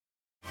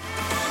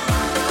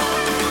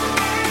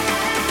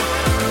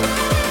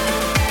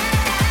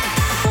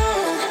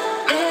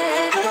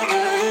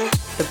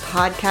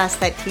podcast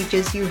that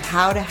teaches you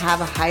how to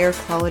have a higher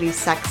quality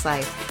sex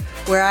life,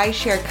 where I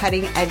share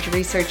cutting edge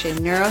research in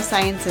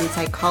neuroscience and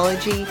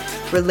psychology,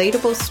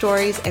 relatable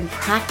stories, and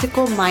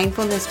practical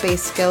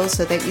mindfulness-based skills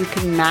so that you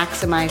can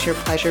maximize your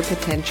pleasure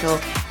potential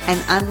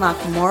and unlock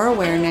more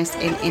awareness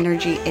and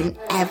energy in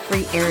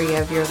every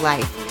area of your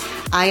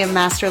life. I am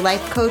Master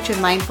Life Coach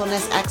and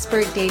Mindfulness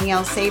Expert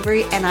Danielle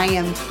Savory, and I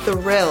am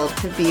thrilled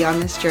to be on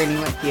this journey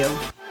with you.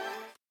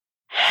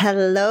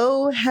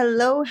 Hello,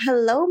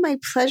 my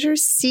pleasure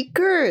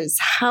seekers.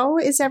 How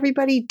is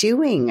everybody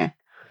doing?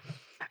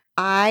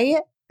 I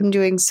am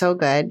doing so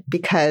good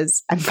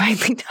because I'm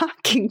finally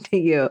talking to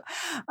you.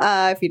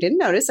 If you didn't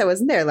notice, I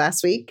wasn't there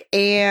last week,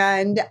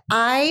 and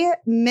I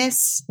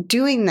miss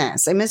doing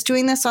this. I miss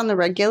doing this on the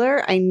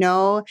regular. I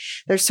know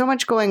there's so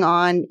much going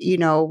on,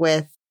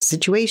 with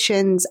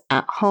situations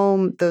at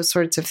home, those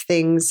sorts of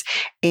things.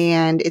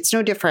 And it's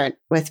no different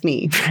with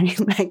me, right?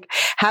 Like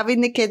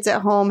having the kids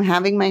at home,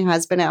 having my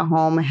husband at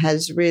home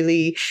has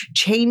really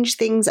changed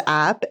things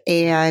up,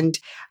 and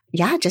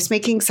just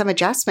making some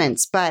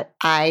adjustments. But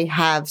I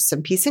have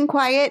some peace and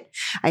quiet.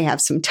 I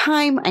have some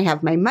time. I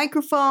have my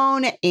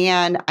microphone,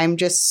 and I'm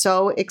just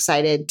so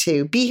excited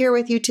to be here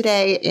with you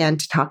today and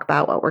to talk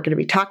about what we're going to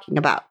be talking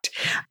about.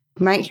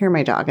 You might hear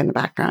my dog in the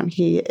background.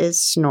 He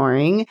is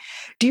snoring.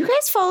 Do you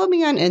guys follow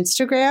me on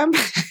Instagram?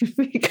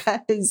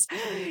 Because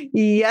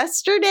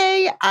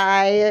yesterday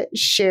I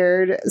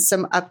shared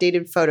some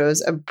updated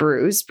photos of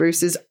Bruce.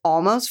 Bruce is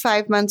almost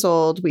 5 months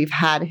old. We've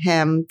had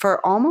him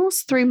for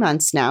almost 3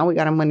 months now. We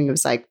got him when he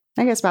was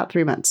about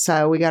 3 months.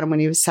 So we got him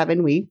when he was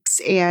 7 weeks,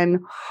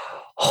 and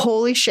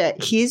holy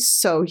shit, he's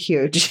so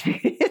huge.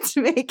 It's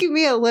making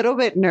me a little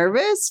bit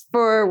nervous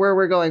for where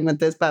we're going with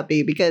this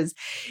puppy, because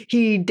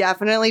he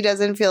definitely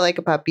doesn't feel like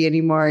a puppy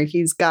anymore.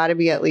 He's got to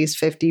be at least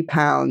 50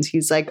 pounds.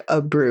 He's like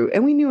a brute.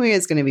 And we knew he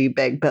was going to be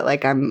big, but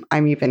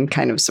I'm even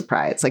kind of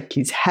surprised. Like,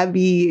 he's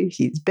heavy,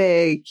 he's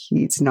big,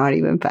 he's not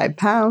even 5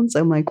 pounds.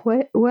 I'm like,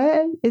 what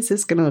is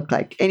this going to look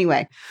like?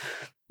 Anyway,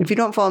 if you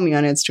don't follow me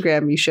on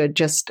Instagram, you should,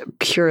 just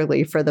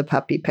purely for the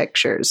puppy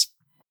pictures.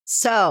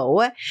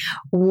 So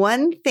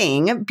one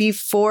thing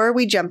before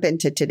we jump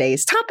into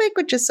today's topic,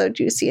 which is so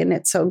juicy and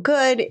it's so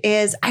good,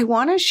 is I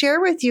want to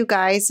share with you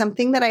guys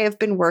something that I have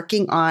been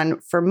working on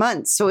for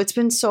months. So it's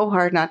been so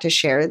hard not to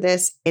share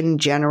this in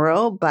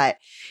general, but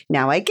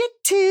now I get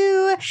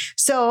to.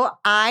 So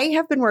I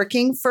have been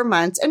working for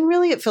months, and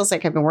really it feels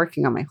like I've been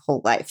working on my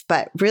whole life,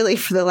 but really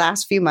for the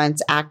last few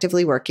months,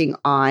 actively working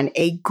on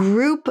a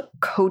group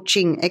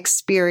coaching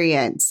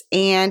experience.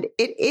 And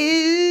it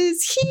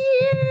is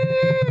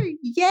here.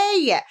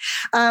 Yay.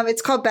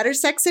 It's called Better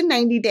Sex in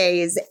 90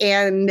 Days.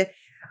 And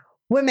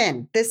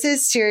women, this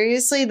is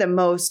seriously the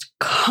most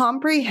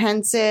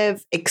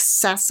comprehensive,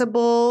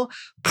 accessible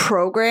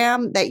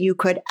program that you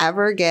could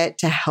ever get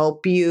to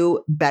help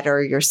you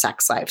better your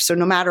sex life. So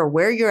no matter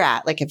where you're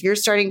at, like if you're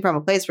starting from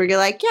a place where you're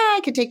like,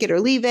 I could take it or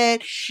leave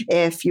it.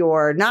 If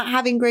you're not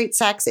having great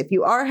sex, if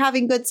you are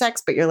having good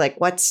sex, but you're like,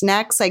 what's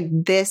next? Like,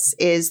 this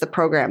is the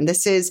program.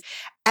 This is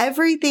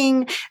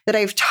everything that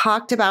I've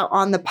talked about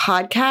on the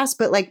podcast,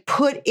 but like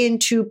put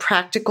into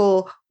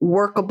practical,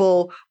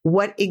 workable,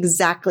 what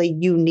exactly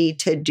you need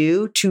to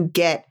do to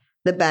get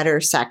the better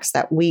sex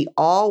that we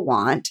all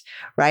want,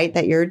 right?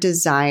 That you're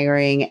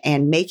desiring,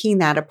 and making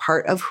that a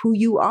part of who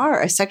you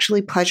are, a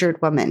sexually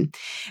pleasured woman.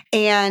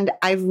 And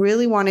I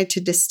really wanted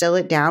to distill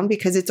it down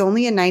because it's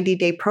only a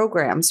 90-day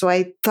program. So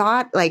I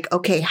thought,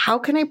 okay, how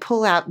can I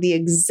pull out the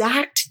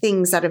exact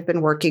things that have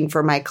been working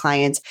for my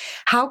clients?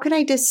 How can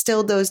I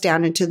distill those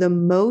down into the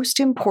most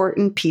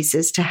important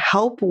pieces to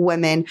help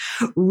women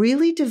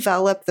really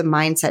develop the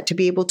mindset to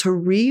be able to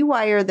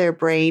rewire their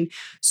brain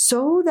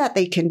so that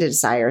they can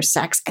desire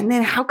sex? And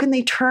then how can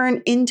they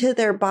turn into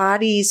their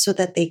bodies so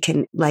that they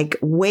can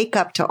wake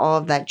up to all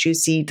of that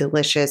juicy,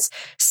 delicious,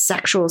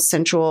 sexual,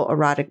 sensual,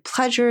 erotic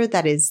pleasure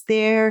that is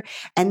there?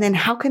 And then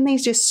how can they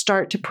just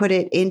start to put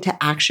it into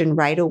action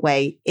right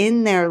away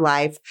in their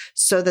life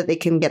so that they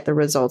can get the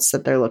results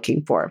that they're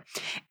looking for?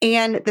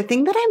 And the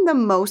thing that I'm the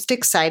most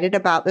excited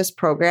about this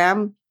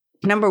program,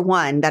 number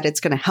one, that it's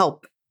going to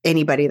help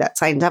anybody that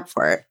signs up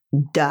for it.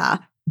 Duh.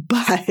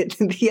 But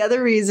the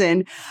other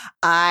reason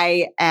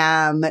I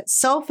am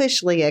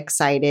selfishly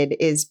excited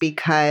is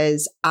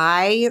because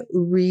I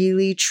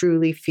really,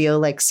 truly feel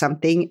like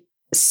something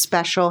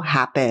special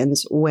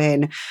happens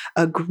when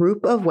a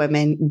group of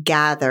women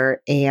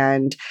gather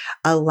and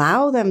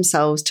allow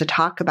themselves to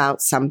talk about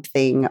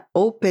something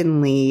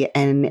openly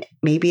and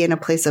maybe in a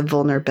place of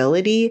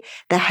vulnerability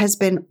that has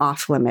been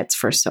off limits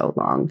for so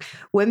long.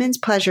 Women's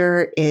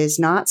pleasure is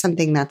not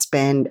something that's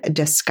been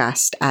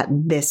discussed at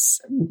this,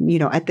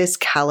 at this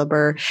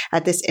caliber,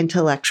 at this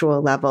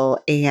intellectual level,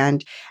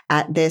 and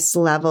at this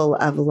level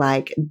of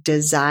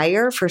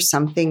desire for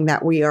something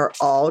that we are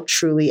all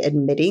truly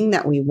admitting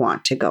that we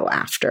want to go after.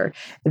 after.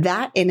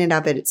 That in and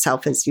of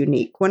itself is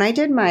unique. When I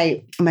did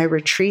my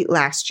retreat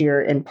last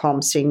year in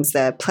Palm Springs,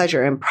 the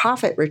Pleasure and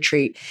Profit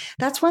retreat,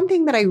 that's one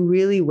thing that I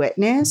really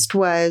witnessed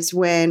was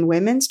when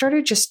women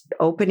started just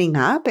opening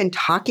up and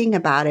talking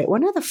about it.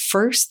 One of the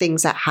first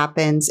things that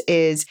happens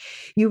is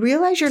you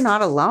realize you're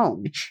not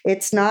alone.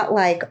 It's not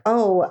like,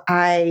 oh,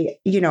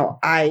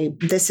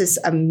 this is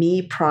a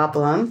me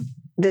problem.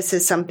 This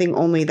is something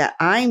only that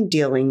I'm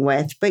dealing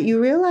with, but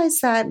you realize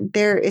that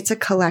it's a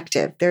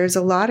collective. There's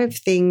a lot of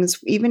things,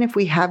 even if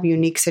we have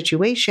unique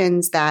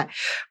situations that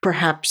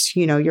perhaps,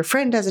 your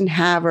friend doesn't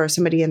have or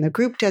somebody in the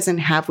group doesn't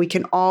have, we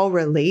can all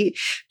relate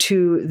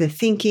to the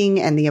thinking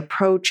and the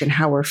approach and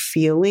how we're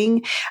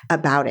feeling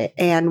about it.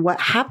 And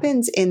what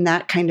happens in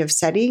that kind of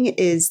setting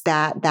is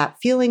that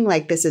feeling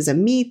like this is a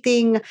me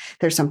thing,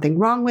 there's something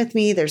wrong with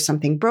me, there's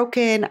something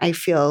broken, I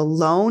feel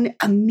alone,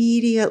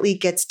 immediately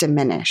gets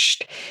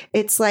diminished.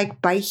 It's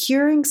like by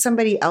hearing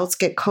somebody else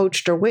get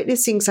coached or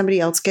witnessing somebody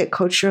else get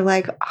coached, you're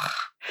like,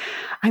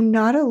 I'm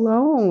not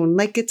alone.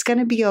 Like it's going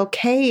to be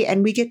okay.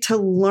 And we get to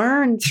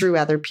learn through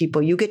other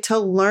people. You get to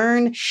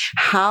learn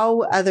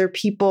how other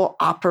people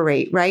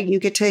operate, right? You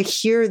get to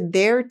hear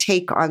their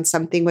take on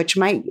something, which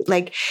might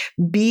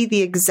be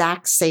the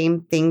exact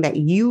same thing that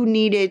you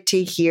needed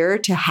to hear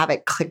to have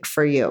it click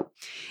for you.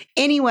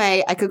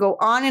 Anyway, I could go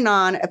on and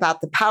on about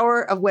the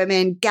power of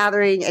women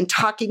gathering and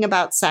talking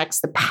about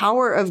sex, the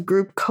power of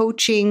group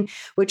coaching,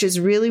 which is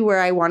really where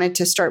I wanted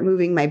to start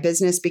moving my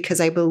business because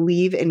I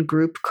believe in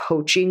group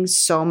coaching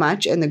so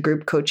much and the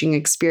group coaching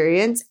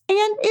experience.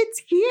 And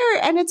it's here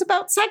and it's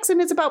about sex and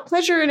it's about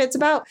pleasure and it's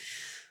about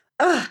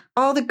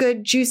all the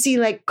good, juicy,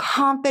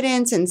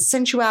 confidence and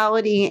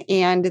sensuality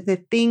and the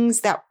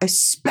things that,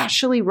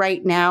 especially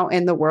right now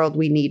in the world,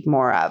 we need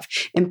more of.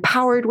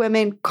 Empowered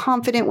women,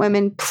 confident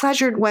women,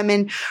 pleasured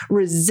women,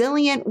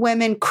 resilient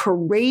women,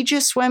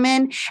 courageous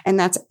women. And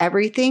that's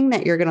everything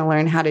that you're going to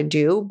learn how to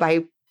do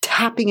by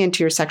tapping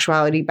into your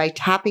sexuality, by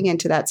tapping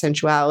into that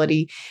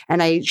sensuality.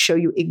 And I show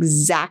you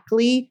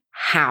exactly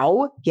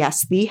how,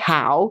 yes, the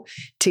how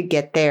to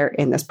get there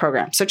in this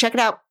program. So check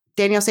it out,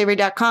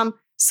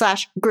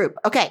 daniellesavory.com/group.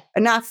 Okay,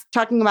 enough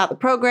talking about the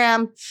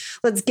program.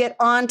 Let's get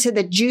on to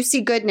the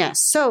juicy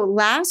goodness. So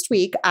last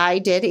week I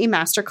did a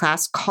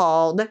masterclass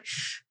called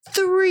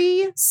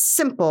 3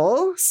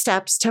 Simple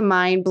Steps to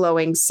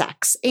Mind-Blowing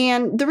Sex.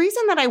 And the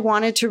reason that I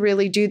wanted to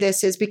really do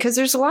this is because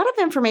there's a lot of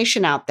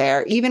information out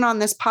there. Even on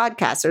this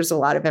podcast, there's a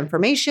lot of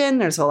information,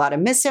 there's a lot of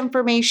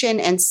misinformation,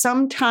 and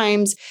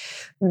sometimes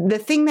the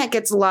thing that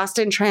gets lost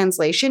in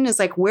translation is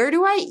where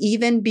do I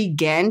even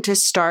begin to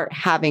start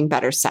having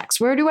better sex?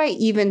 Where do I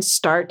even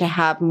start to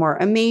have more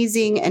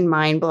amazing and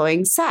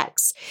mind-blowing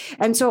sex?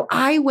 And so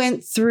I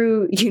went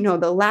through,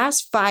 the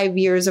last 5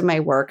 years of my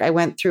work. I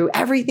went through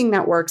everything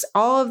that works,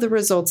 all of the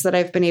results that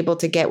I've been able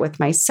to get with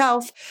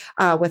myself,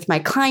 with my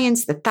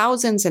clients, the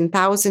thousands and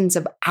thousands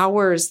of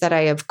hours that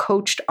I have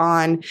coached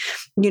on,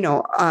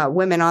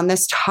 women on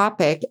this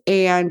topic.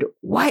 And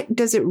what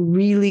does it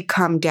really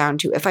come down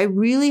to? If I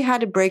really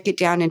had to break it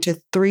down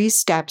into 3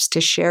 steps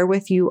to share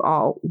with you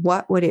all,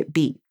 what would it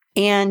be?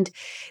 And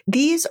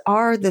these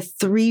are the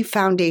 3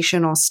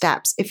 foundational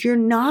steps. If you're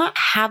not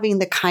having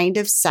the kind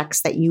of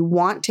sex that you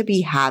want to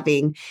be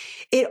having,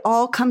 it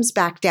all comes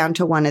back down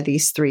to one of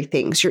these 3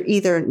 things. You're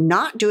either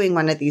not doing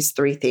one of these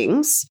 3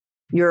 things,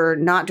 you're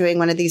not doing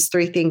one of these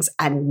 3 things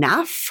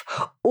enough,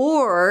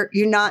 or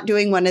you're not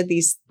doing one of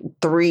these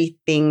 3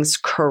 things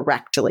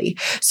correctly.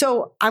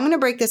 So I'm going to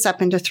break this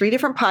up into 3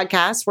 different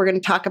podcasts. We're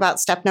going to talk about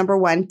step number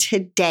 1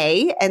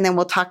 today, and then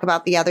we'll talk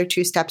about the other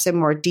 2 steps in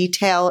more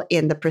detail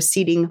in the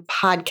preceding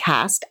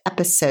podcast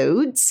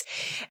episodes.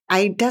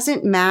 It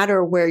doesn't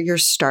matter where you're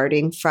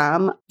starting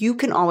from. You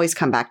can always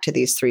come back to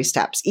these 3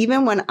 steps.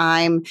 Even when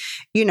I'm,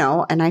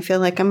 and I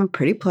feel like I'm a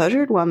pretty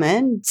pleasured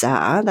woman.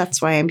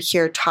 That's why I'm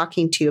here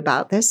talking to you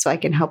about this, so I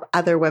can help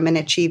other women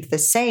achieve the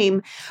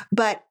same.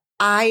 But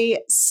I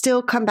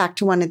still come back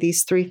to one of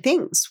these 3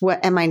 things.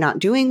 What am I not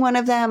doing one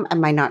of them?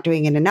 Am I not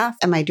doing it enough?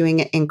 Am I doing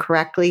it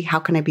incorrectly? How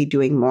can I be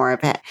doing more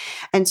of it?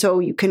 And so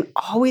you can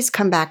always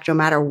come back, no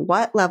matter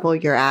what level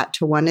you're at,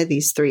 to one of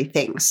these 3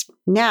 things.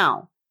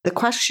 Now, the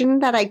question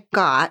that I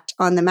got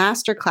on the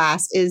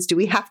masterclass is, do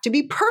we have to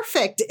be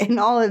perfect in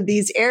all of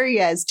these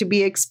areas to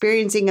be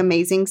experiencing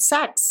amazing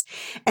sex?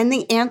 And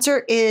the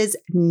answer is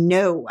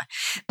no.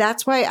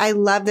 That's why I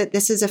love that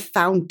this is a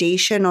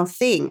foundational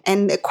thing.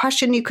 And the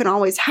question you can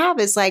always have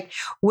is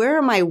where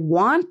am I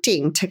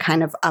wanting to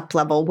kind of up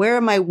level? Where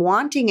am I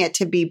wanting it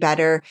to be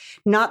better?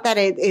 Not that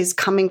it is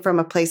coming from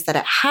a place that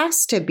it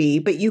has to be,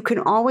 but you can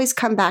always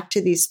come back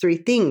to these 3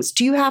 things.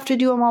 Do you have to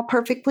do them all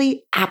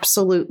perfectly?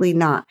 Absolutely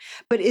not.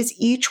 But is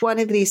each one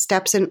of these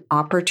steps an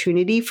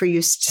opportunity for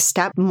you to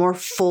step more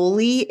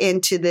fully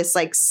into this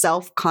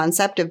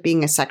self-concept of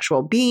being a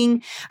sexual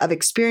being, of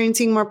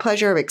experiencing more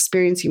pleasure, of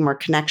experiencing more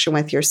connection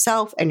with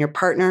yourself and your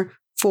partner?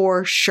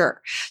 For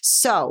sure.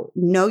 So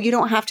no, you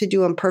don't have to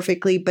do them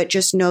perfectly, but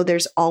just know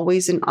there's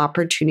always an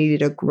opportunity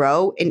to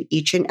grow in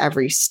each and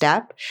every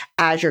step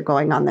as you're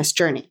going on this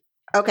journey.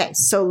 Okay,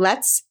 so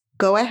let's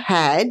go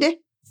ahead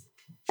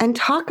and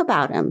talk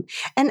about them.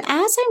 And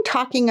as I'm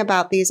talking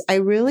about these, I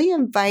really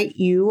invite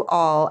you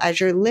all,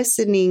 as you're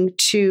listening,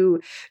 to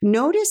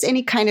notice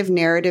any kind of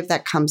narrative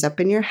that comes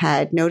up in your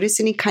head. Notice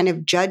any kind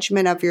of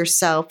judgment of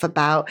yourself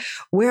about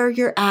where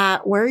you're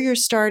at, where you're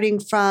starting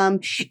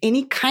from,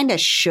 any kind of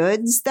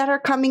shoulds that are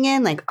coming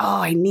in, like,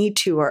 oh, I need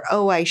to, or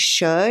oh, I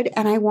should.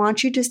 And I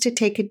want you just to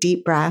take a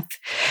deep breath.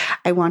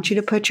 I want you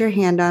to put your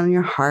hand on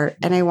your heart,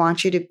 and I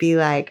want you to be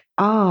like,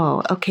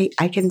 oh, okay,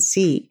 I can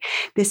see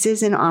this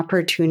is an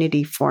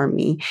opportunity for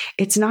me.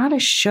 It's not a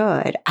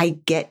should. I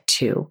get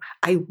to,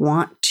 I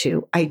want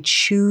to, I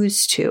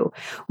choose to.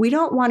 We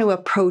don't want to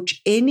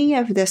approach any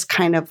of this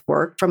kind of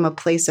work from a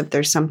place of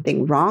there's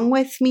something wrong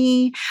with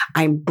me,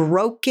 I'm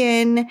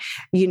broken,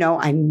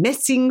 I'm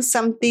missing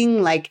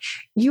something. Like,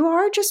 you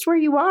are just where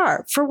you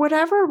are. For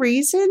whatever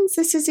reasons,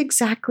 this is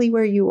exactly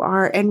where you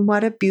are. And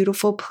what a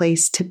beautiful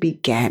place to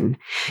begin.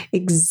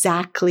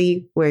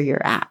 Exactly where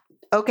you're at.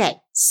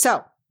 Okay,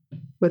 so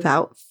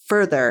without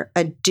further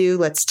ado,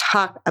 let's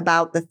talk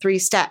about the 3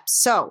 steps.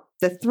 So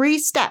the 3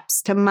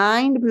 steps to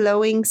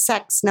mind-blowing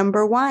sex.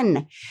 Number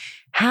 1,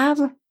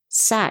 have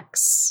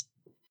sex.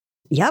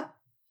 Yep,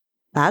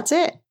 that's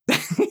it.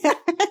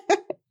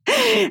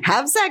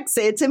 Have sex.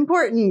 It's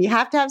important. You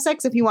have to have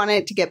sex if you want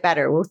it to get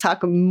better. We'll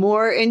talk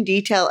more in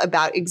detail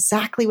about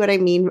exactly what I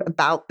mean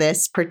about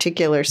this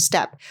particular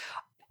step.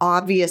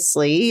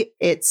 Obviously,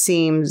 it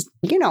seems,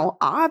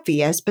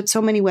 obvious, but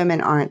so many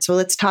women aren't. So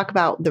let's talk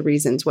about the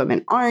reasons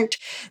women aren't,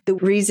 the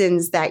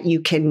reasons that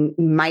you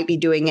might be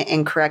doing it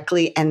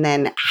incorrectly, and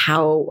then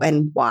how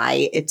and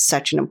why it's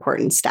such an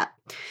important step.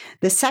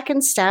 The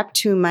second step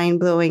to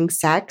mind-blowing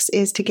sex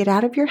is to get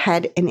out of your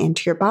head and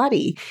into your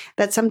body.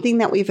 That's something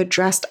that we've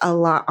addressed a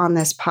lot on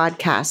this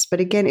podcast. But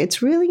again,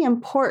 it's really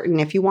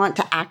important if you want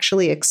to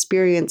actually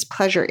experience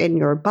pleasure in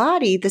your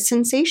body. The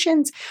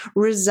sensations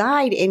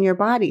reside in your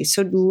body.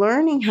 So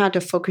learning how to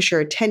focus your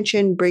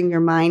attention, bring your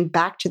mind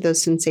back to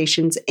those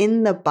sensations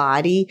in the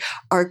body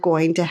are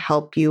going to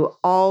help you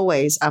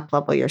always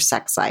up-level your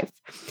sex life.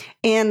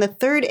 And the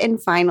third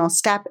and final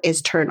step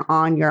is turn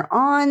on your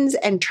ons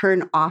and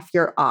turn off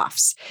your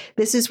offs.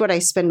 This is what I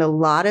spend a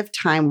lot of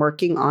time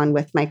working on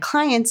with my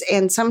clients.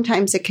 And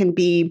sometimes it can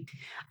be,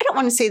 I don't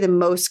want to say the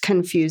most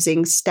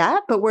confusing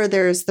step, but where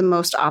there's the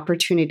most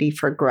opportunity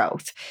for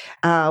growth.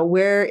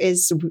 Where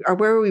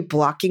are we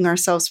blocking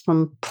ourselves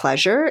from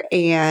pleasure?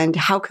 And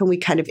how can we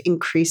kind of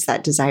increase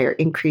that desire,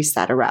 increase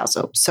that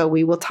arousal? So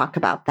we will talk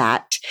about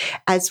that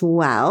as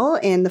well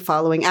in the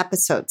following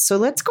episodes. So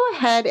let's go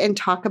ahead and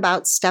talk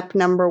about step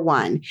number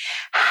 1,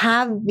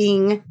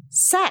 having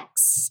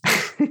sex.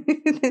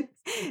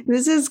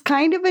 This is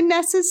kind of a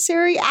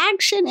necessary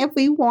action if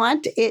we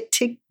want it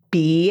to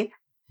be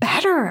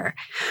better,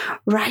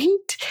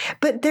 right?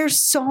 But there's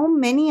so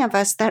many of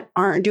us that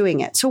aren't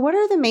doing it. So what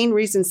are the main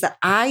reasons that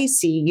I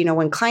see,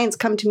 when clients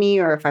come to me,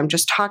 or if I'm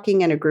just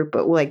talking in a group,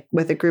 like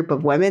with a group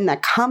of women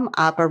that come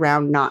up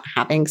around not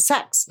having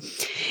sex?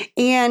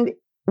 And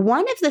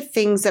one of the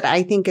things that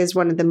I think is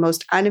one of the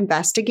most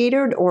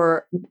uninvestigated,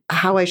 or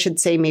how I should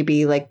say,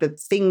 maybe like the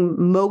thing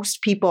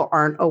most people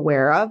aren't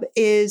aware of,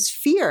 is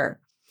fear.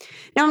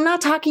 Now, I'm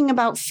not talking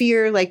about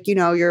fear like,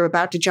 you're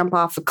about to jump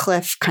off a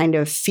cliff kind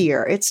of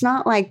fear. It's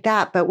not like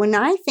that. But when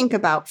I think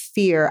about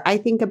fear, I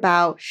think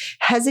about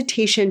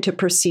hesitation to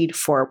proceed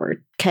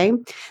forward. Okay.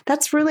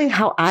 That's really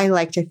how I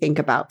like to think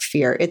about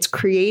fear. It's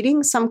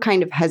creating some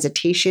kind of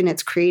hesitation.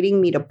 It's creating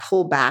me to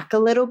pull back a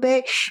little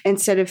bit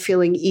instead of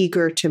feeling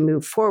eager to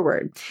move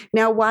forward.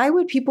 Now, why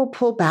would people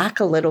pull back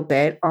a little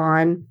bit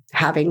on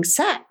having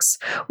sex?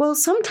 Well,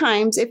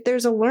 sometimes if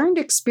there's a learned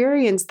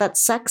experience that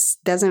sex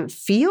doesn't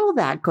feel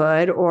that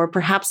good, or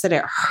perhaps that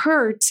it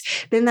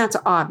hurts, then that's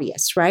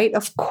obvious, right?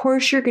 Of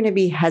course, you're going to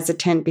be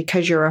hesitant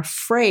because you're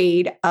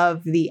afraid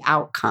of the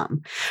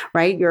outcome,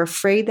 right? You're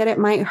afraid that it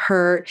might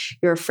hurt.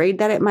 You're afraid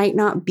that it might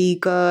not be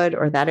good,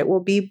 or that it will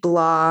be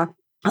blah.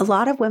 A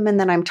lot of women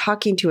that I'm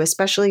talking to,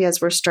 especially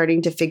as we're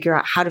starting to figure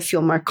out how to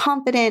feel more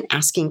confident,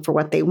 asking for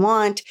what they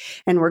want,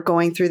 and we're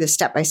going through the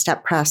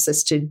step-by-step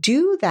process to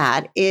do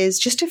that, is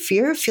just a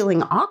fear of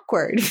feeling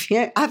awkward,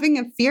 having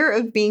a fear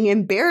of being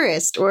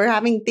embarrassed, or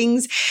having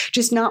things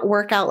just not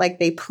work out like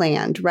they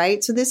planned,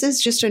 right? So this is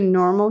just a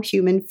normal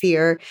human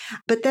fear.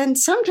 But then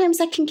sometimes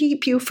that can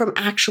keep you from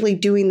actually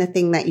doing the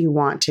thing that you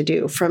want to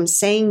do, from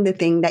saying the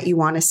thing that you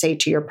want to say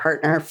to your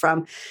partner,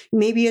 from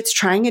maybe it's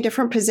trying a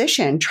different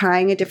position,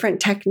 trying a different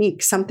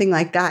technique, something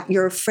like that.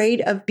 You're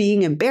afraid of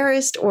being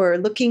embarrassed or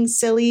looking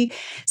silly.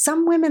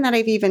 Some women that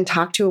I've even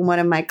talked to, and one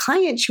of my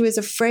clients, she was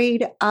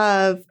afraid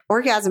of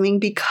orgasming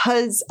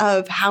because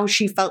of how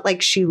she felt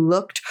like she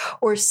looked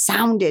or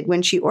sounded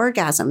when she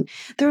orgasmed.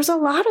 There's a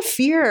lot of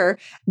fear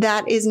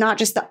that is not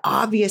just the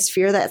obvious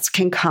fear that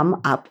can come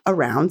up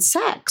around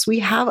sex. We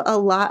have a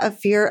lot of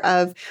fear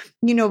of,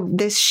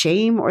 this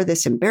shame or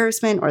this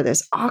embarrassment or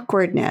this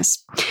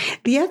awkwardness.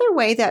 The other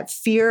way that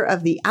fear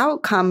of the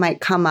outcome might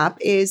come up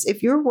is if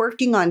if you're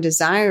working on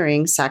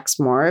desiring sex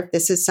more, if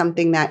this is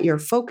something that you're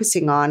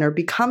focusing on or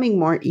becoming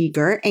more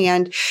eager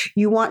and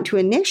you want to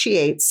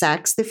initiate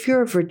sex, the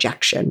fear of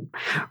rejection,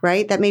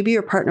 right? That maybe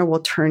your partner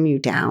will turn you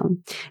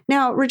down.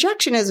 Now,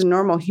 rejection is a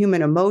normal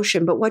human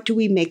emotion, but what do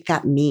we make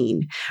that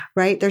mean,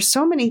 right? There's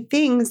so many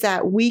things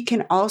that we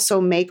can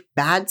also make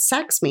bad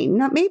sex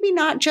mean. Maybe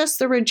not just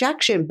the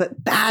rejection,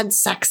 but bad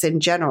sex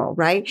in general,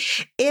 right?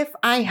 If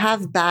I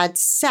have bad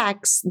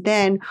sex,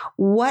 then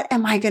what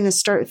am I going to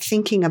start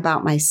thinking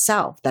about myself?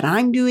 That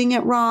I'm doing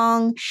it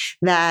wrong,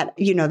 that,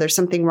 there's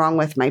something wrong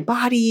with my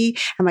body.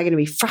 Am I going to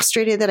be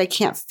frustrated that I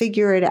can't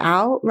figure it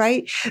out,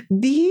 right?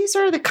 These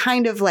are the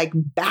kind of like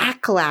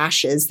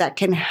backlashes that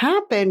can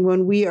happen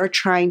when we are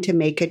trying to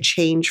make a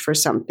change for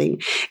something.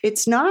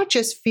 It's not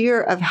just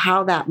fear of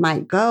how that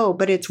might go,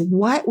 but it's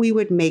what we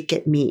would make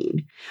it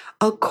mean.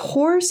 Of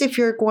course, if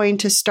you're going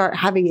to start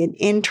having an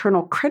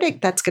internal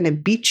critic that's going to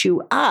beat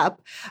you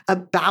up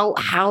about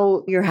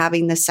how you're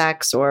having the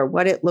sex or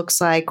what it looks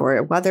like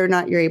or whether or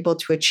not you're able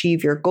to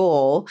achieve your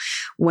goal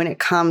when it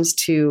comes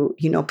to,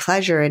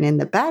 pleasure and in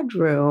the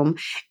bedroom,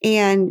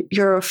 and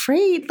you're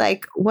afraid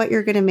like what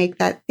you're going to make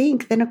that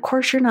think, then of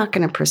course you're not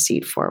going to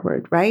proceed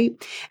forward,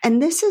 right?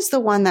 And this is the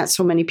one that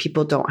so many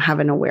people don't have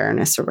an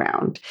awareness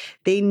around.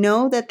 They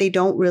know that they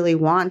don't really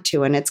want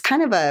to, and it's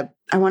kind of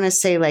I want to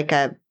say like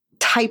a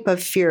type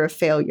of fear of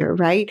failure,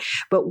 right?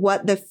 But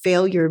what the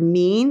failure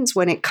means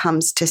when it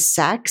comes to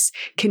sex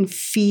can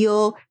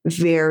feel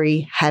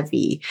very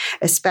heavy,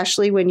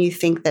 especially when you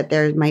think that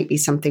there might be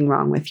something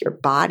wrong with your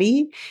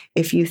body,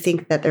 if you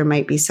think that there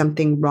might be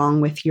something wrong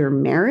with your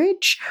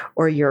marriage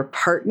or your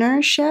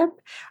partnership,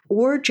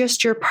 or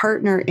just your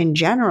partner in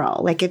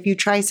general. Like if you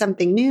try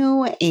something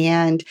new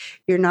and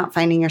you're not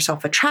finding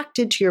yourself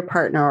attracted to your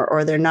partner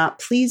or they're not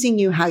pleasing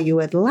you how you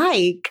would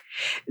like,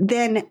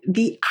 then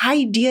the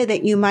idea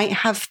that you might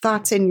have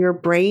thoughts in your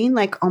brain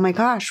like, oh my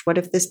gosh, what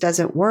if this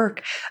doesn't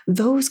work?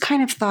 Those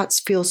kind of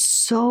thoughts feel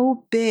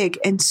so big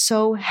and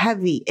so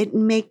heavy. It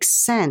makes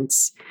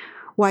sense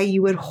why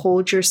you would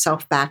hold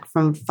yourself back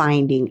from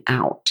finding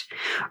out,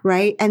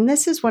 right? And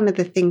this is one of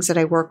the things that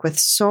I work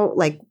with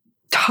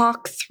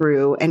talk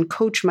through and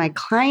coach my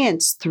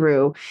clients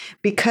through,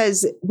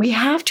 because we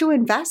have to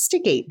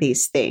investigate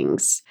these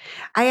things.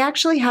 I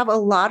actually have a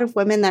lot of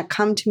women that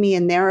come to me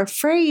and they're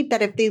afraid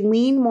that if they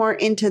lean more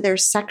into their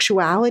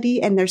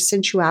sexuality and their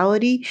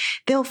sensuality,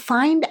 they'll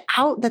find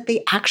out that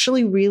they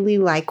actually really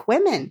like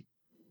women.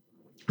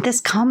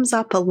 This comes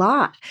up a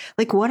lot.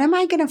 Like, what am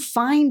I going to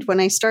find when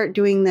I start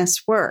doing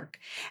this work?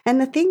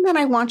 And the thing that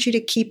I want you to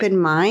keep in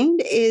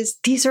mind is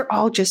these are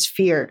all just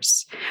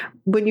fears.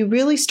 When you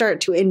really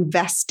start to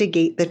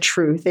investigate the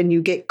truth and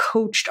you get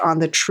coached on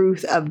the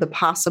truth of the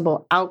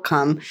possible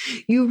outcome,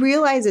 you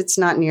realize it's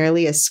not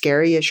nearly as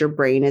scary as your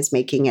brain is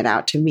making it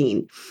out to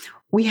mean.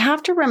 We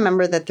have to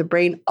remember that the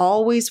brain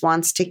always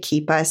wants to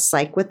keep us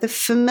like with the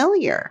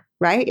familiar,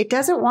 right? It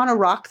doesn't want to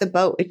rock the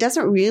boat. It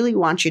doesn't really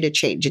want you to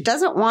change. It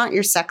doesn't want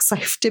your sex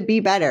life to be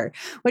better,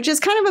 which is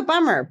kind of a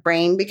bummer,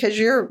 brain, because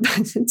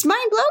it's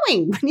mind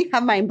blowing when you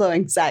have mind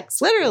blowing sex,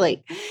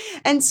 literally.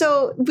 And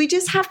so we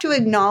just have to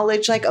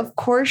acknowledge, like, of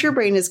course, your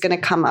brain is going to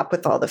come up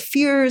with all the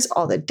fears,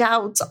 all the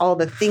doubts, all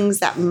the things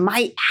that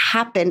might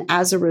happen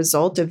as a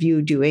result of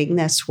you doing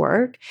this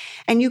work.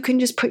 And you can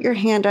just put your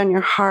hand on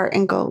your heart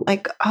and go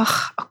like,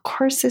 oh, of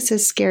course, this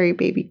is scary,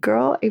 baby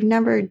girl. I've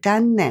never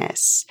done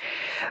this,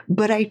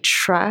 but I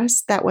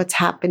trust that what's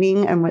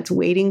happening and what's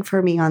waiting for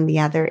me on the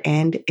other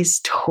end is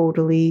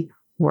totally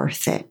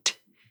worth it.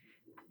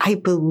 I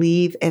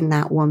believe in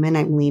that woman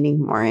I'm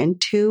leaning more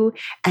into,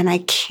 and I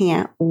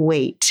can't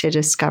wait to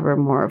discover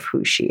more of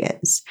who she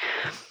is.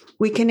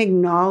 We can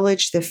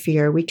acknowledge the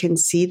fear. We can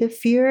see the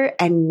fear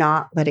and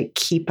not let it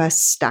keep us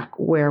stuck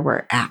where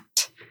we're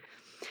at.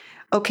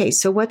 Okay,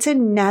 so what's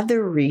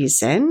another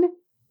reason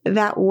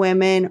that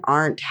women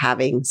aren't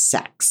having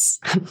sex?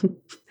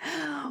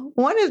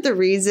 One of the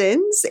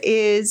reasons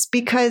is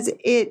because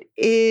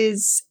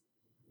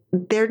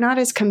they're not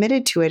as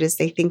committed to it as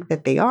they think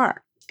that they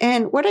are.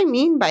 And what I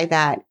mean by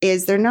that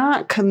is they're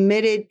not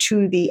committed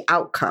to the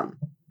outcome.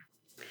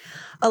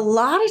 A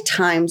lot of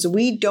times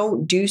we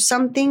don't do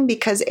something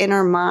because in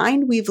our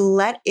mind, we've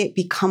let it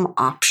become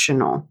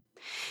optional.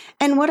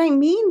 And what I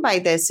mean by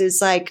this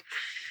is like,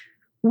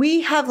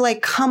 we have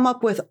like come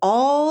up with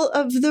all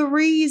of the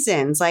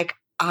reasons, like,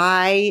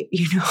 I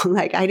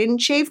didn't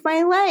shave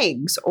my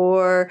legs,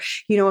 or,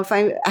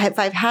 if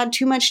I've had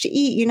too much to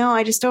eat,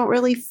 I just don't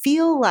really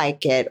feel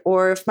like it.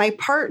 Or if my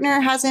partner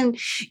hasn't,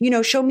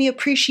 shown me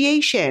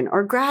appreciation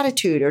or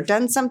gratitude or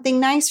done something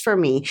nice for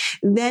me,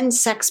 then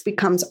sex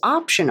becomes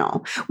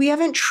optional. We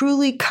haven't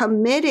truly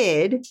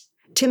committed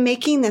to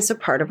making this a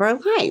part of our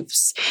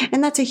lives.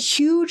 And that's a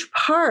huge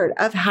part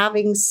of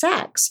having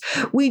sex.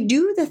 We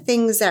do the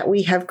things that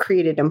we have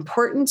created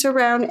importance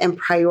around and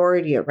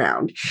priority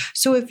around.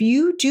 So if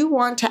you do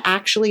want to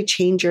actually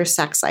change your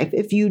sex life,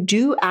 if you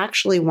do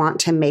actually want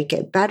to make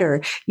it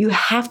better, you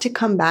have to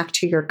come back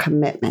to your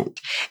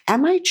commitment.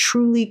 Am I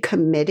truly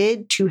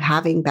committed to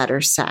having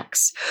better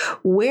sex?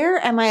 Where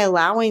am I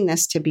allowing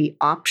this to be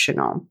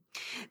optional?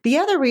 The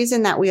other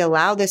reason that we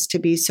allow this to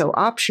be so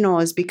optional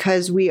is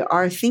because we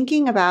are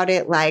thinking about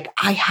it like,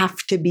 I have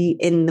to be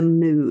in the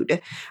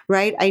mood,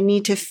 right? I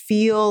need to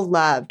feel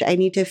loved. I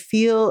need to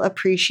feel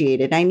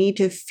appreciated. I need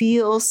to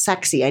feel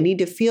sexy. I need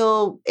to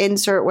feel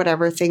insert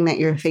whatever thing that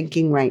you're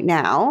thinking right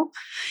now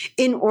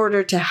in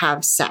order to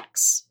have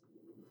sex.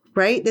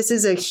 Right? This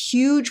is a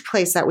huge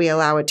place that we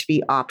allow it to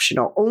be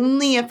optional,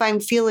 only if I'm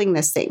feeling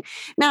this thing.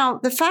 Now,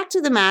 the fact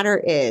of the matter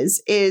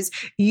is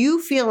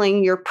you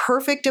feeling your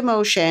perfect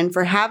emotion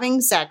for having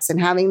sex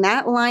and having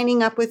that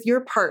lining up with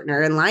your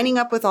partner and lining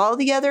up with all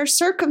the other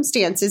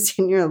circumstances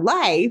in your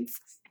life,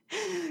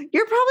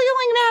 you're probably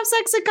only going to have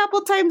sex a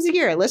couple times a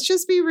year. Let's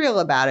just be real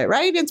about it,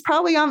 right? It's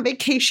probably on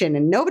vacation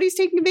and nobody's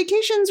taking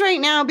vacations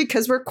right now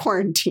because we're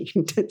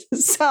quarantined.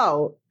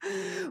 So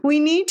we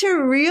need to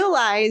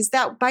realize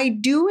that by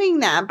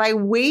doing that, by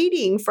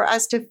waiting for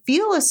us to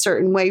feel a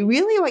certain way,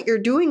 really what you're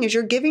doing is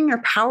you're giving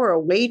your power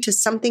away to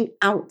something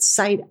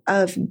outside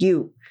of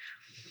you.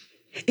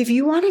 If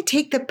you want to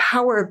take the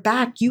power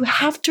back, you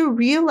have to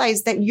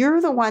realize that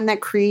you're the one that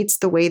creates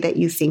the way that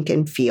you think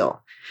and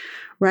feel.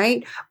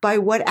 Right? By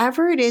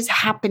whatever it is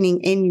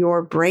happening in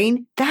your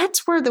brain,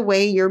 that's where the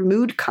way your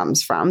mood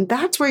comes from.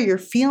 That's where your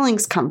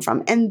feelings come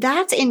from. And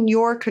that's in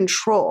your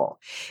control.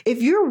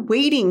 If you're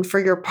waiting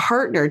for your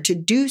partner to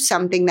do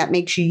something that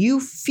makes you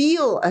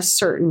feel a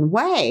certain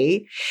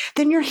way,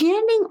 then you're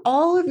handing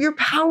all of your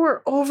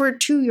power over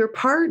to your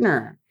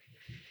partner.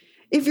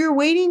 If you're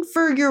waiting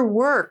for your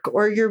work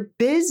or your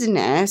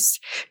business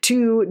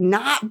to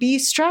not be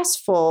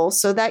stressful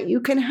so that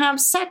you can have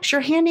sex,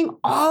 you're handing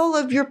all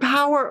of your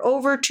power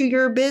over to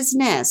your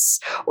business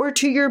or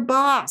to your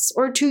boss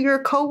or to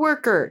your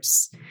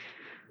coworkers.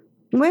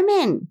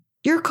 Women,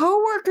 your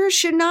coworkers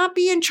should not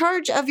be in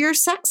charge of your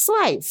sex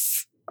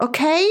life,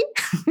 okay?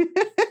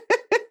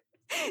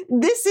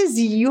 This is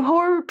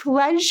your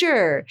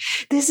pleasure.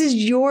 This is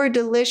your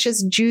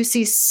delicious,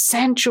 juicy,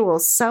 sensual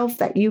self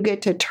that you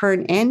get to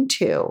turn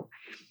into.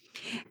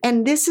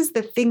 And this is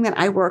the thing that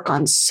I work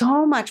on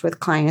so much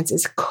with clients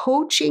is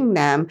coaching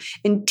them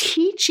and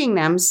teaching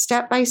them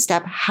step by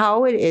step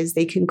how it is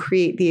they can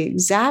create the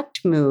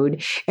exact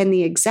mood and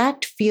the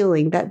exact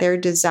feeling that they're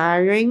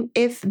desiring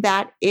if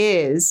that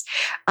is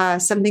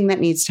something that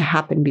needs to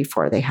happen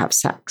before they have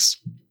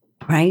sex.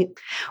 Right?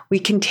 We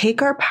can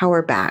take our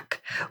power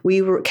back.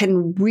 We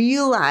can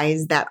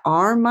realize that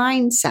our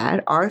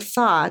mindset, our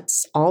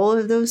thoughts, all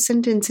of those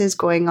sentences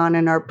going on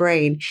in our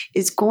brain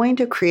is going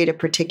to create a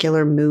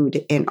particular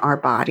mood in our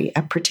body,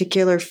 a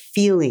particular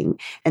feeling.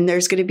 And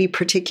there's going to be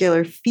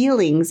particular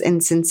feelings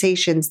and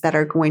sensations that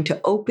are going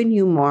to open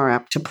you more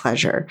up to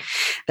pleasure,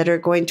 that are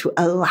going to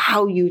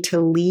allow you to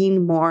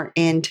lean more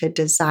into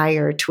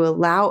desire, to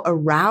allow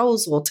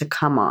arousal to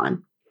come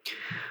on.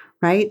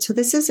 Right? So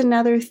this is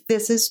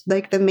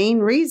like the main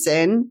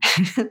reason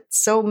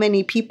so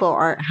many people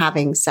aren't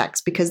having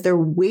sex because they're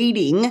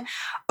waiting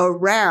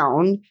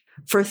around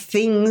for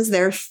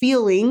their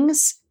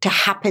feelings to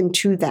happen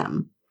to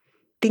them,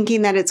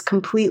 thinking that it's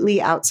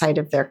completely outside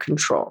of their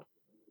control.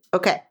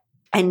 Okay.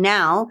 And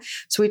now,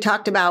 so we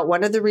talked about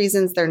one of the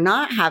reasons they're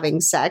not having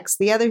sex.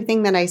 The other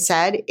thing that I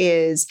said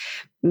is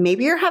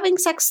maybe you're having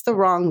sex the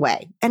wrong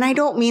way. And I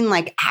don't mean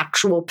like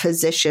actual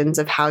positions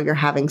of how you're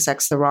having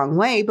sex the wrong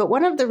way, but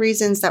one of the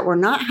reasons that we're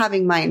not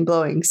having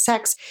mind-blowing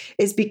sex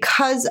is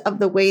because of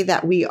the way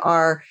that we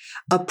are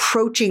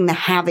approaching the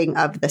having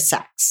of the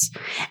sex.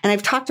 And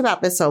I've talked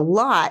about this a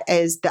lot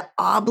as the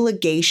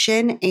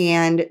obligation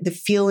and the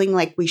feeling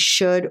like we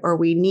should or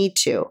we need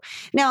to.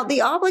 Now,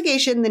 the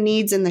obligation, the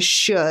needs, and the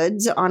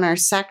shoulds on our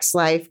sex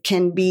life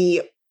can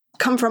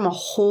come from a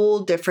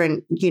whole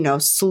different,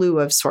 slew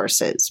of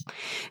sources.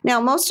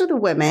 Now, most of the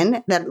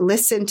women that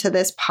listen to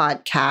this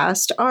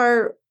podcast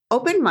are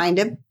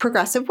open-minded,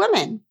 progressive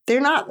women. They're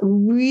not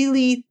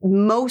really,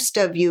 most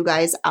of you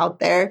guys out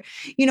there,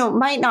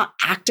 might not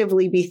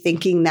actively be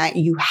thinking that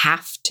you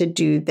have to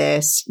do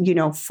this,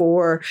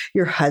 for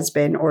your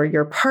husband or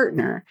your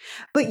partner.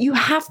 But you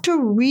have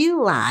to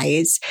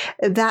realize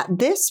that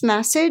this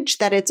message,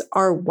 that it's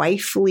our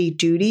wifely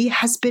duty,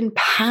 has been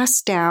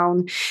passed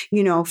down,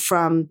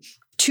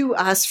 to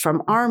us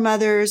from our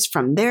mothers,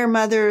 from their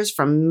mothers,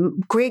 from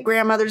great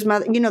grandmother's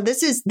mother.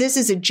 This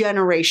is a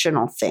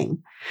generational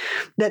thing,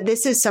 that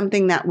this is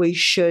something that we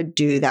should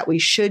do, that we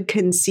should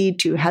concede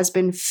to, has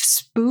been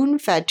spoon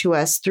fed to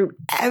us through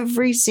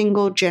every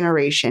single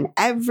generation,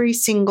 every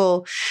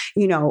single,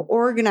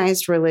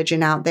 organized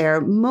religion out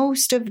there.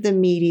 Most of the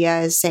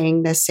media is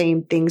saying the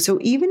same thing. So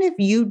even if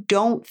you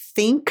don't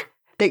think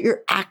that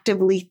you're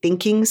actively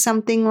thinking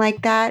something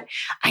like that,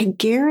 I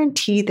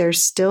guarantee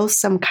there's still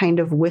some kind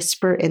of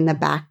whisper in the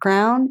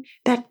background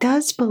that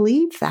does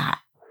believe that.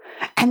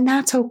 And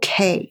that's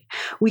okay.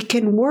 We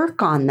can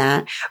work on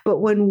that. But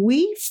when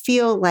we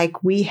feel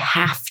like we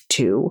have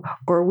to,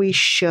 or we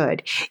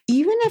should.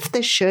 Even if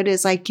the should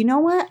is like, you know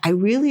what? I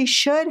really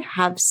should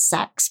have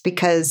sex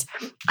because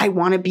I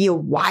want to be a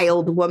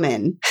wild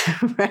woman,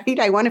 right?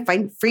 I want to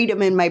find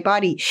freedom in my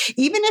body.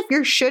 Even if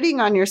you're shoulding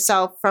on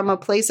yourself from a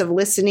place of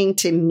listening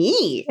to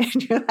me,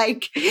 and you're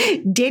like,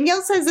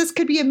 Danielle says this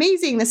could be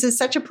amazing. This is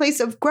such a place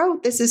of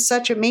growth. This is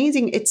such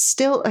amazing. It's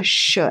still a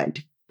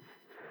should.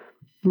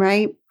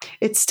 Right?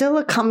 It's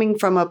still coming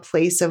from a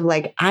place of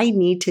like, I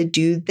need to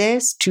do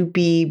this to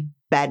be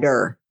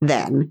better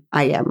than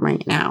I am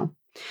right now.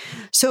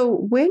 So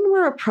when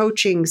we're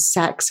approaching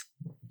sex,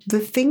 the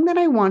thing that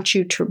I want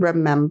you to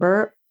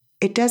remember,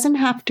 it doesn't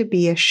have to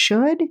be a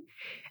should,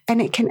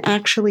 and it can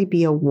actually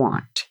be a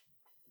want.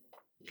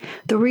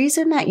 The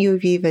reason that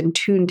you've even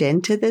tuned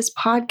into this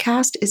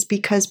podcast is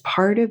because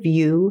part of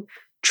you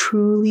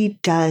truly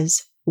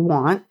does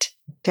want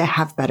to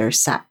have better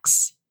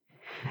sex.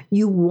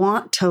 You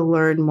want to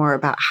learn more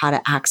about how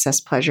to access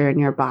pleasure in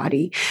your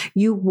body.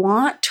 You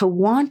want to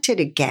want it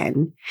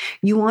again.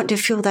 You want to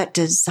feel that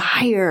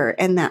desire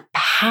and that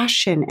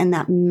passion and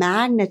that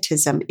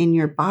magnetism in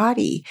your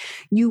body.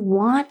 You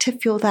want to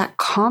feel that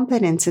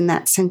confidence and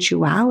that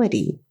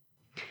sensuality.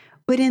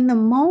 But in the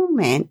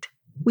moment,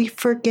 we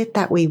forget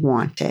that we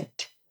want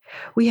it.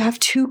 We have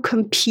two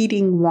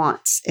competing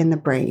wants in the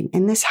brain,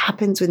 and this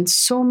happens in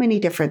so many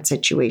different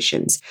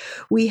situations.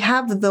 We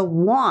have the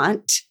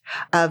want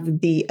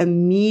of the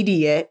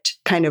immediate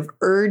kind of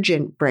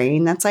urgent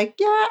brain that's like,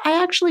 yeah,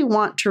 I actually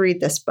want to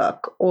read this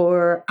book,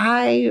 or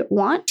I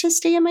want to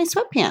stay in my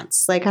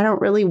sweatpants. Like, I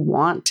don't really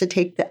want to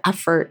take the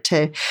effort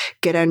to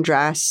get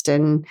undressed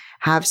and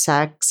have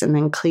sex and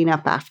then clean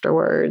up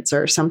afterwards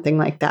or something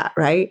like that,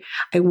 right?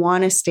 I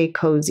want to stay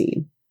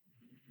cozy.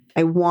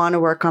 I want to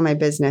work on my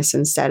business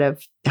instead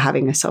of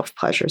having a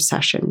self-pleasure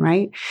session,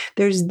 right?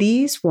 There's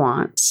these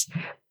wants,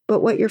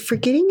 but what you're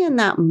forgetting in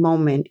that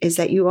moment is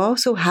that you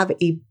also have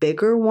a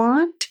bigger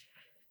want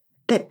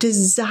that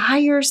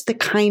desires the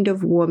kind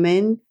of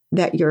woman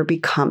that you're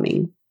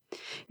becoming.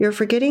 You're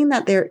forgetting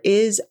that there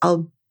is a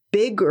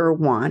bigger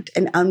want,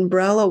 an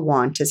umbrella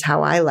want is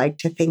how I like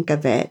to think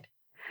of it,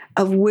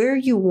 of where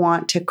you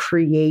want to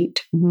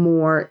create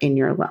more in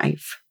your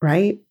life,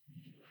 right?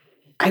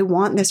 I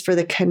want this for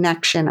the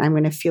connection I'm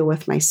going to feel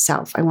with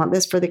myself. I want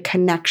this for the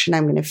connection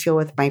I'm going to feel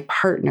with my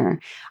partner.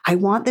 I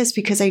want this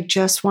because I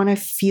just want to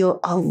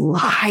feel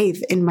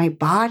alive in my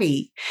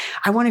body.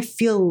 I want to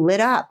feel lit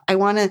up. I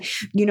want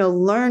to,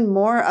 learn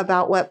more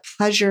about what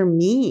pleasure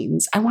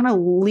means. I want to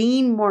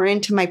lean more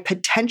into my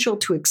potential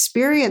to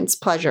experience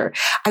pleasure.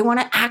 I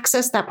want to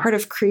access that part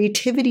of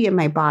creativity in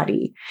my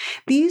body.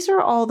 These are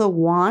all the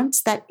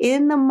wants that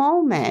in the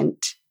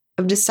moment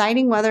of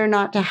deciding whether or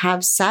not to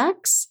have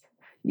sex,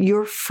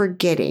 you're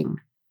forgetting.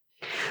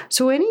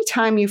 So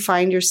anytime you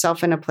find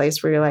yourself in a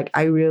place where you're like,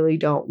 I really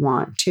don't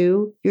want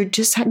to, you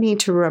just need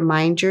to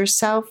remind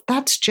yourself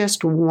that's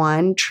just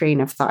one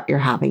train of thought you're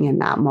having in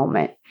that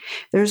moment.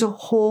 There's a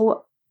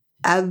whole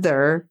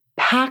other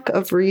pack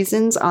of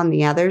reasons on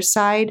the other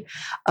side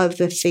of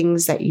the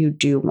things that you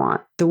do want,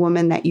 the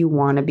woman that you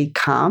want to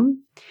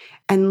become.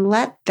 And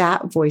let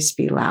that voice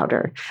be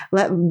louder.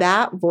 Let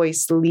that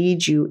voice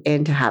lead you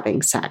into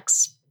having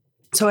sex.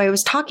 So I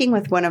was talking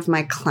with one of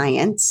my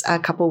clients a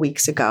couple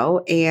weeks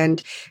ago,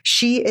 and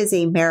she is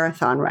a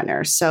marathon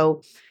runner.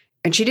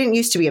 And she didn't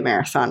used to be a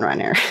marathon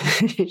runner.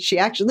 She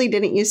actually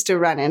didn't used to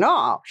run at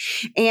all.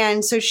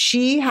 And so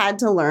she had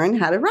to learn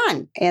how to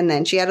run. And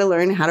then she had to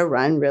learn how to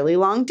run really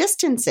long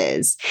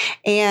distances.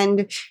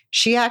 And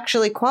she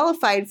actually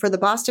qualified for the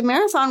Boston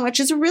Marathon, which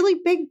is a really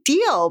big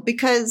deal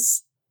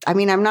because I'm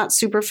not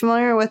super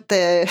familiar with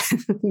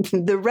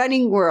the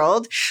running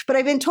world, but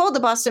I've been told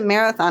the Boston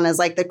Marathon is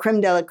like the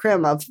creme de la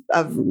creme of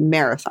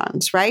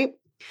marathons, right?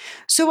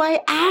 So I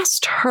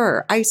asked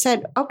her, I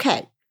said,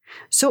 okay,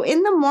 so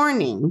in the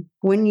morning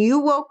when you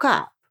woke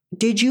up,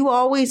 did you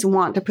always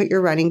want to put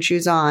your running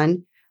shoes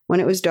on when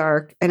it was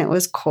dark and it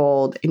was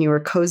cold and you were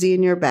cozy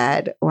in your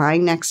bed,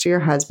 lying next to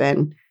your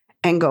husband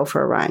and go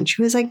for a run?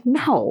 She was like,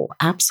 no,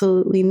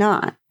 absolutely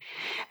not.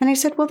 And I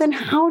said, well, then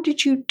how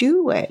did you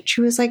do it? She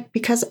was like,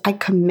 because I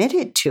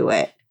committed to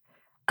it.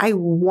 I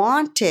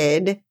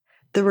wanted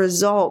the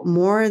result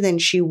more than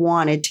she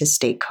wanted to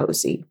stay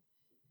cozy.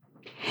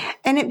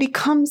 And it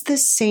becomes the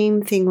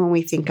same thing when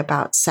we think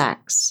about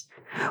sex.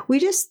 We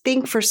just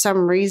think for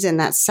some reason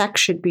that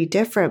sex should be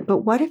different, but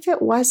what if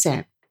it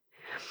wasn't?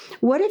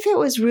 What if it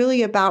was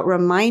really about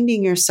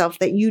reminding yourself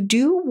that you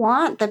do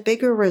want the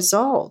bigger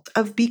result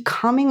of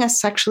becoming a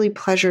sexually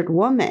pleasured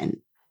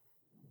woman?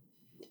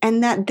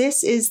 And that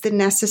this is the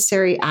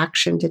necessary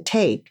action to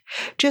take.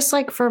 Just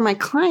like for my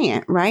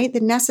client, right? The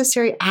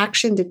necessary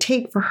action to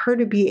take for her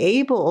to be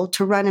able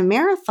to run a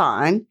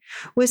marathon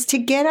was to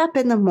get up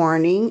in the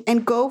morning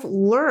and go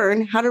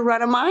learn how to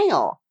run a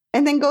mile,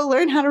 and then go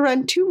learn how to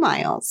run 2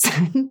 miles,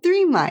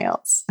 3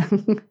 miles,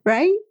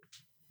 right?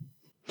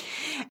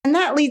 And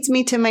that leads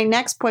me to my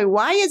next point.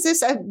 Why is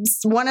this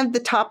one of the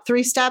top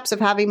 3 steps of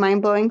having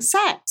mind-blowing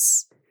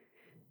sex?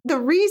 The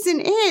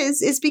reason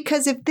is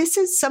because if this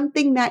is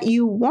something that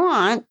you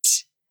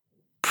want,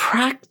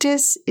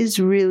 Practice is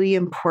really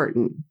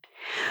important.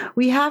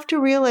 We have to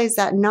realize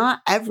that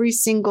not every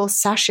single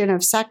session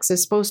of sex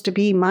is supposed to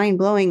be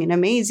mind-blowing and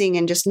amazing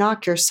and just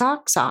knock your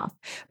socks off.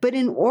 But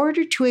in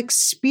order to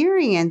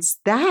experience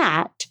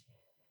that,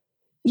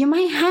 you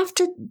might have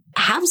to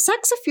have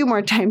sex a few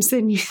more times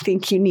than you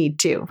think you need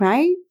to,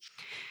 right?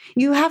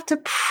 You have to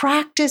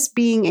practice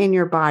being in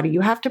your body.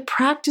 You have to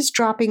practice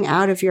dropping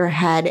out of your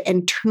head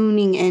and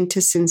tuning into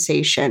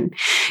sensation.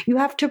 You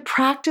have to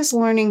practice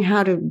learning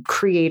how to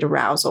create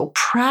arousal,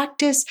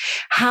 practice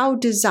how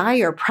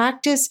desire,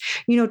 practice,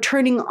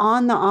 turning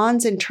on the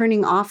ons and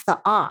turning off the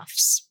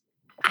offs.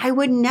 I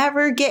would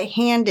never get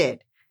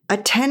handed a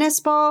tennis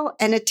ball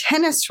and a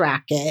tennis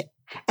racket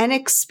and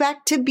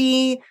expect to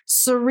be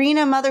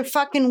Serena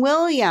motherfucking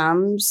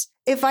Williams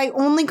if I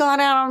only got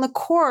out on the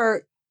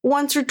court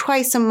once or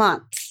twice a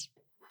month.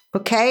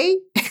 Okay?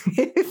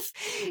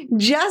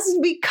 Just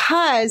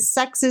because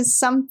sex is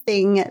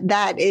something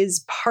that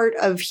is part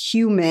of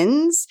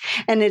humans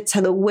and it's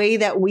the way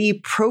that we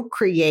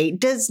procreate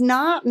does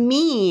not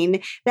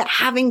mean that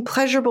having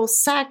pleasurable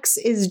sex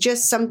is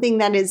just something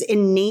that is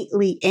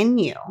innately in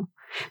you.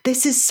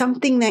 This is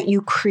something that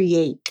you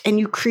create, and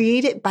you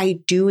create it by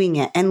doing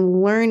it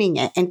and learning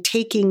it and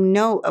taking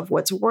note of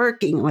what's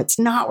working, what's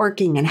not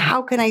working, and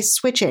how can I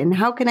switch it and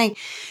how can I,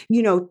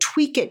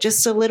 tweak it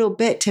just a little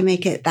bit to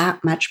make it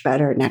that much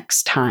better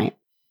next time.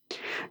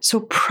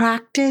 So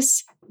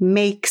practice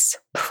makes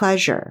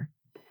pleasure.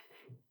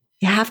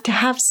 You have to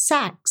have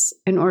sex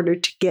in order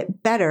to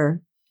get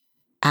better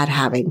at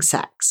having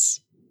sex.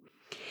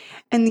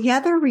 And the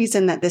other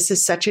reason that this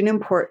is such an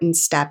important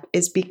step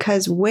is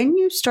because when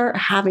you start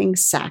having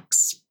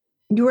sex,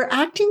 you are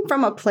acting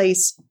from a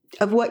place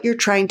of what you're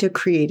trying to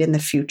create in the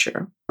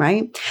future,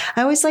 right?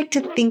 I always like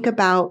to think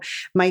about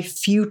my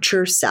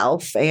future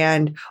self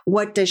and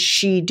what does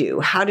she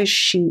do? How does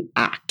she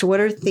act? What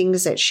are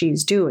things that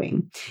she's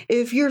doing?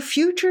 If your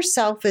future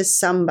self is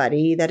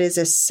somebody that is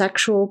a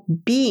sexual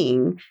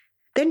being,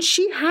 then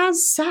she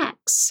has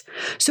sex.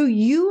 So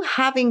you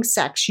having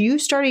sex, you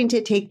starting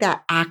to take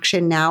that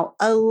action now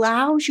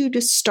allows you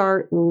to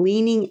start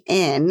leaning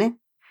in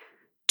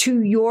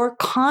to your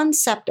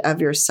concept of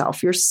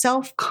yourself, your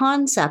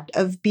self-concept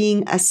of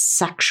being a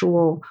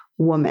sexual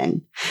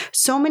woman.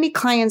 So many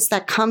clients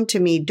that come to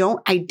me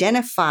don't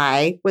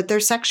identify with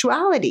their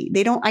sexuality.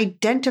 They don't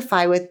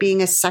identify with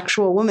being a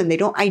sexual woman. They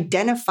don't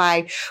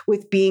identify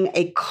with being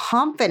a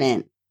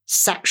confident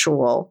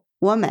sexual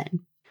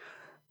woman.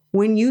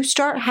 When you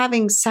start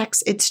having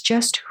sex, it's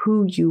just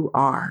who you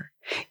are.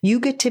 You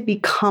get to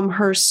become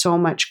her so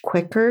much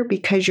quicker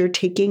because you're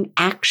taking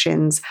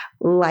actions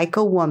like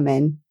a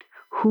woman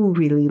who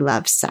really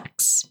loves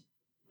sex.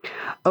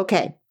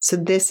 Okay, so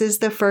this is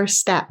the first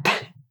step.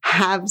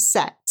 Have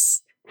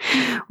sex.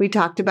 We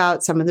talked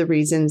about some of the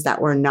reasons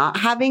that we're not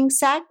having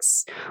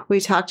sex.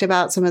 We talked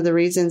about some of the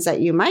reasons that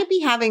you might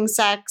be having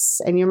sex,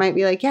 and you might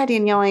be like, yeah,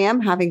 Danielle, I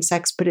am having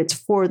sex, but it's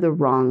for the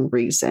wrong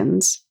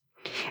reasons.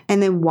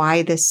 And then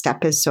why this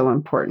step is so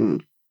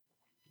important.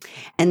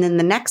 And then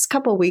the next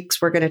couple of weeks,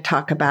 we're going to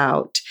talk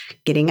about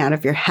getting out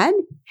of your head.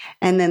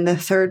 And then the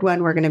third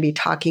one, we're going to be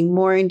talking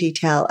more in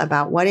detail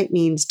about what it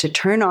means to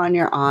turn on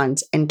your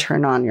ons and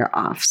turn on your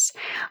offs.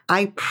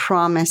 I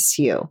promise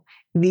you,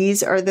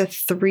 these are the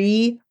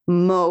three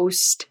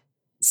most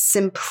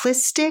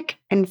simplistic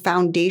and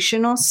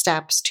foundational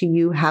steps to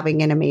you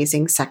having an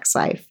amazing sex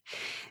life.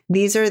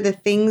 These are the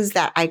things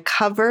that I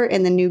cover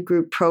in the new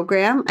group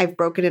program. I've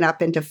broken it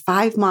up into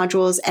 5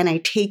 modules, and I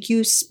take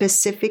you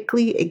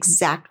specifically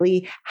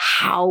exactly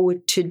how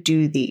to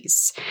do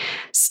these.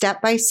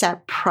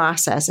 Step-by-step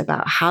process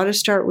about how to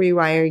start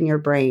rewiring your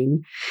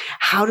brain,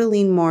 how to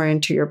lean more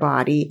into your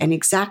body, and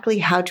exactly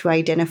how to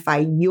identify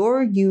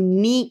your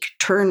unique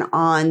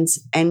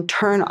turn-ons and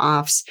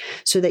turn-offs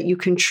so that you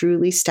can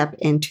truly step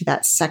into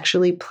that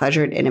sexually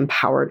pleasured and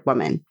empowered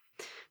woman.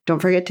 Don't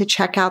forget to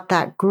check out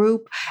that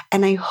group.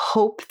 And I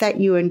hope that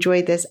you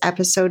enjoyed this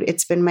episode.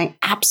 It's been my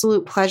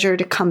absolute pleasure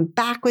to come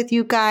back with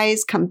you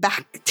guys, come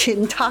back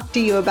and talk to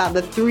you about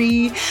the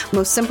 3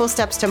 most simple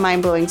steps to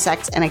mind-blowing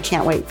sex. And I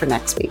can't wait for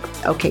next week.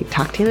 Okay,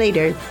 talk to you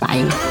later.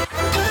 Bye.